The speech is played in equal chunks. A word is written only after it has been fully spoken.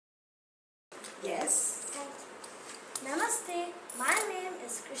Yes. Thank you. Namaste, my name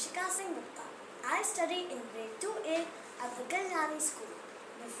is Krishika Sengupta. I study in grade 2A at the Kalyani school.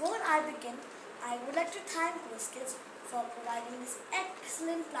 Before I begin, I would like to thank Kids for providing this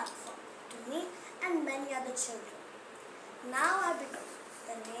excellent platform to me and many other children. Now I begin.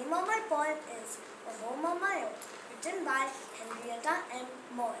 The name of my poem is A Home of My Own, written by Henrietta M.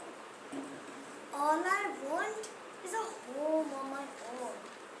 Moore. All I want is a home of my own.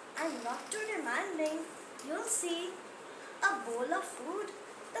 I'm not too demanding. You'll see a bowl of food,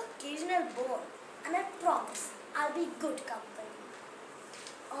 the occasional bone, and I promise I'll be good company.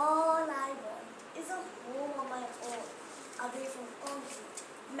 All I want is a home of my own, away from concrete,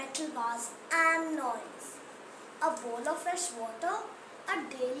 metal bars, and noise. A bowl of fresh water, a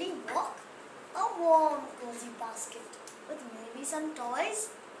daily walk, a warm, cozy basket with maybe some toys.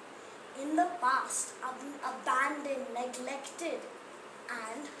 In the past, I've been abandoned, neglected,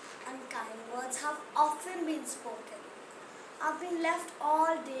 and unkind words have often been spoken. I've been left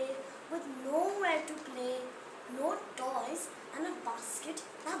all day with nowhere to play, no toys, and a basket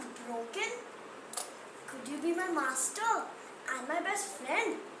that's broken. Could you be my master and my best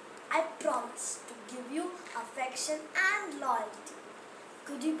friend? I promise to give you affection and loyalty.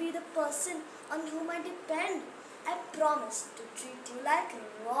 Could you be the person on whom I depend? I promise to treat you like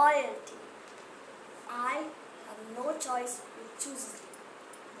royalty. I have no choice who chooses you,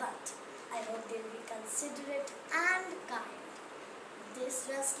 but I hope they'll be considerate and kind. This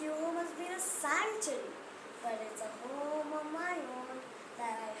rescue home has been a sanctuary, but it's a home of my own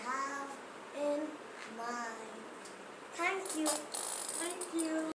that I have in mind. Thank you. Thank you.